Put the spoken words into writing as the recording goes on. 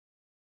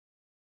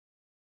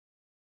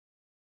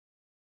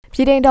ပြ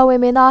ည်ထောင်တော်ဝ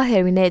င်မင်းသားဟ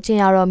ယ်ရီနဲ့ကျင်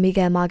ရတော်မီဂ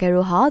န်မာဂယ်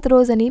ရိုဟာသူ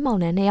တို့ဇနီးမောင်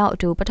နှံ2ယောက်အ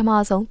တူပထမ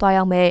ဆုံးတွား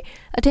ရောက်မဲ့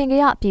အထင်က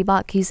ရပြည်ပ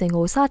ခီးစဉ်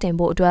ကိုစတင်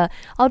ဖို့အတွက်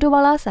အော်တိုဘာ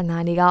လ15ရ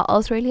က်နေ့ကဩ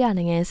စတြေးလျ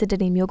နိုင်ငံစစ်ဒ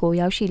နီမြို့ကို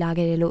ရောက်ရှိလာ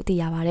ခဲ့တယ်လို့သိ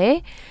ရပါတယ်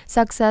။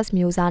 Success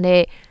မျိုးစား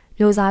နဲ့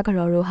မျိုးစားက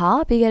တော်တို့ဟာ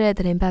ပြီးခဲ့တဲ့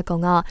သတင်းပတ်ကော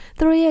င်က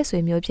သူတို့ရဲ့ဆွေ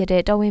မျိုးဖြစ်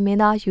တဲ့တော်ဝင်မင်း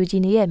သားယူဂျီ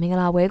နီရဲ့မင်္ဂ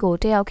လာပွဲကို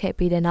တက်ရောက်ခဲ့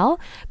ပြီးတဲ့နောက်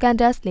ကန်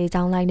ဒတ်လေ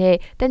ကြောင်းလိုင်းနဲ့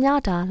တည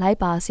တာလိုက်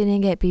ပါစီးနှ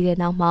င်းခဲ့ပြီးတဲ့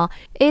နောက်မှာ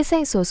အေးစိ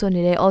တ်ဆိုဆွ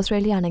နေတဲ့ဩစ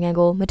တြေးလျနိုင်ငံ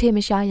ကိုမထင်မ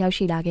ရှားရောက်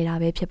ရှိလာခဲ့တာ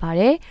ပဲဖြစ်ပါ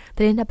တယ်။သ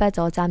တင်းနှစ်ပတ်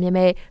ကျော်ကြာမြင့်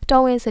မဲ့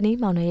တော်ဝင်ဇနီး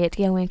မောင်နှံရဲ့တ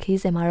ရားဝင်ခီး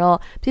စဉ်မှာတော့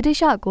ဗြိတိ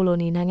ရှကိုလို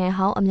နီနိုင်ငံ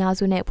ဟောင်းအများ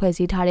စုနဲ့ဖွဲ့စ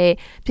ည်းထားတဲ့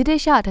ဗြိတိ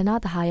ရှဒန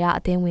သဟာယ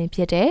အသင်းဝင်ဖြ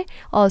စ်တဲ့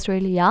ဩစ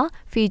တြေးလျ၊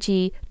ဖီဂျီ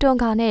၊တွန်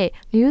ဂါနဲ့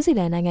နယူးဇီ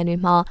လန်နိုင်ငံတွေ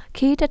မှာ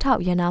ခီးတစ်ထော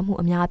က်ရန်နာမှု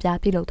အများအပြား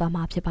ပြုလုပ်သွား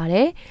မှာဖြစ်ပါတ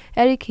ယ်။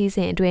အဲဒီခီးစ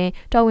ဉ်အတွင်း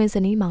တော်ဝင်ဇ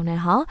နီးမောင်နှံ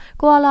ဟာ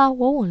ကွာလာ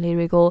ဝုန်းဝန်လေး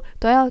တွေကို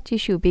တွားရောက်ကြ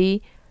ည့်ရှုပြီး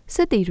စ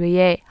စ်တီတွေ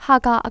ရဲ့ဟာ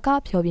ကာအက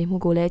ဖျော်ဖြေမှု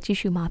ကိုလည်းကြည့်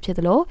ရှုမှာဖြစ်တ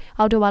ယ်လို့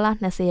အော်တိုဘာလ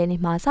20ရက်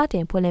နေ့မှာစတ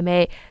င်ဖွင့်လှစ်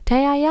မဲ့ဒ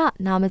ဏ်ရာရ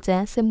နာမကျ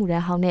န်းစစ်မှုထ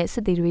မ်းဟောင်းနဲ့စ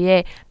စ်တီတွေ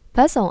ရဲ့ဘ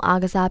တ်ဆောင်အား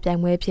ကစားပြို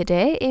င်ပွဲဖြစ်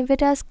တဲ့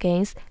Invictus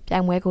Games ပြို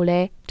င်ပွဲကိုလ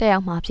ည်းတက်ရော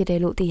က်မှာဖြစ်တယ်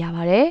လို့သိရ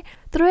ပါတယ်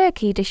။သူတို့ရဲ့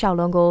ခီးတစ်လျှောက်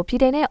လုံးကိုပြည်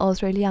ထောင်နဲ့ဩစ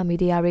တြေးလျမီ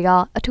ဒီယာတွေက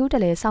အထူးတ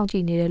လဲစောင့်ကြ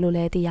ည့်နေတယ်လို့လ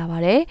ည်းသိရပါ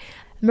တယ်။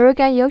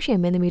 American ရုပ်ရှင်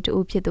မင်းသမီးတ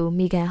ဦးဖြစ်သူ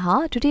မီဂန်ဟာ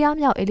ဒုတိယ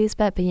မြောက်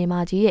Elizabeth ဘုရင်မ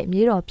ကြီးရဲ့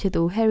မြေတော်ဖြစ်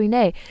သူ Harry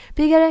နဲ့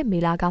ပြီးခဲ့တဲ့မေ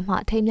လကမှ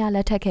ထိမ်းမြလ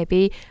က်ထပ်ခဲ့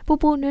ပြီးပူ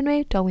ပူနွေး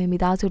နွေးတော်ဝင်မိ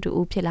သားစုတ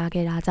ဦးဖြစ်လာ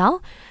ခဲ့တာကြောင့်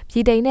ပြ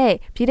ည်ထောင်နဲ့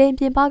ပြည်ထောင်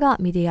ပြင်ပက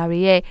မီဒီယာတွေ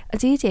ရဲ့အ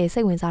ကြီးအကျယ်စိ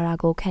တ်ဝင်စားတာ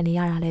ကိုခံနေရ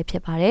တာလည်းဖြ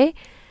စ်ပါတယ်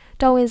။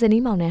တော်ဝင်ဇ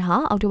နီးမောင်နှံဟာ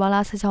အောက်တိုဘာလ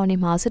16ရက်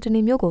နေ့မှာစစ်ဒနီ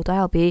မြို့ကိုတွား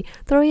ရောက်ပြီး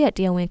သူတို့ရဲ့တ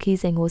ရားဝင်ခီး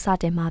စဉ်ကိုစ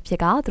တင်မှာဖြစ်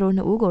ကသူတို့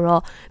နှစ်ဦးကို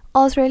တော့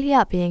ဩစတြေးလျ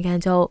ဘုရင်ခံ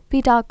ချုပ်ပီ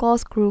တာကော့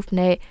စ်ဂရူး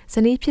နဲ့ဇ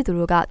နီးဖြစ်သူ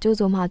တို့ကကြိုး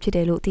ဆိုမှဖြစ်တ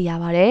ယ်လို့သိရ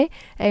ပါတယ်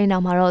။အဲဒီနော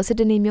က်မှာတော့စစ်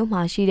ဒနီမြို့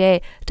မှာရှိတဲ့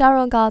တာ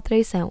ရွန်ကာသရိ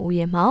တ်ဆန်ဦးရ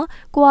င်မှာ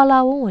ကွာလာ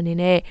ဝုန်းဝန်တွေ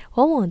နဲ့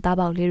ဝုန်းဝန်သား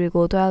ပေါက်လေးတွေ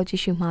ကိုတွားရောက်ကြ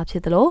ည့်ရှုမှဖြ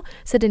စ်တယ်လို့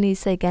စစ်ဒနီ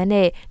စိတ်ကန်း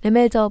နဲ့န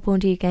မဲကျော်ဘွန်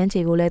ဒီကန်းချီ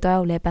ကိုလည်းတွား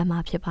ရောက်လဲပတ်မှ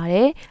ဖြစ်ပါတ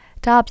ယ်။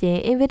ဒါအပြင်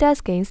Invictus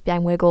Games ပြို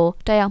င်ပွဲကို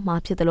တက်ရောက်မှာ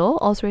ဖြစ်တယ်လို့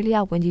ဩစတြေးလျ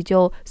ဝန်ကြီး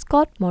ချုပ်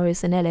Scott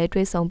Morrison နဲ့လည်း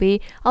တွေ့ဆုံပြီး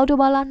အော်တို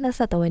ဘာလ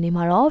23ရက်နေ့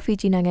မှာတော့ဖီ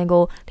ဂျီနိုင်ငံ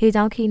ကိုလေ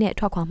ကြောင်းခီးနဲ့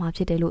ထွက်ခွာမှာဖြ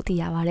စ်တယ်လို့သိ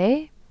ရပါတယ်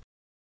။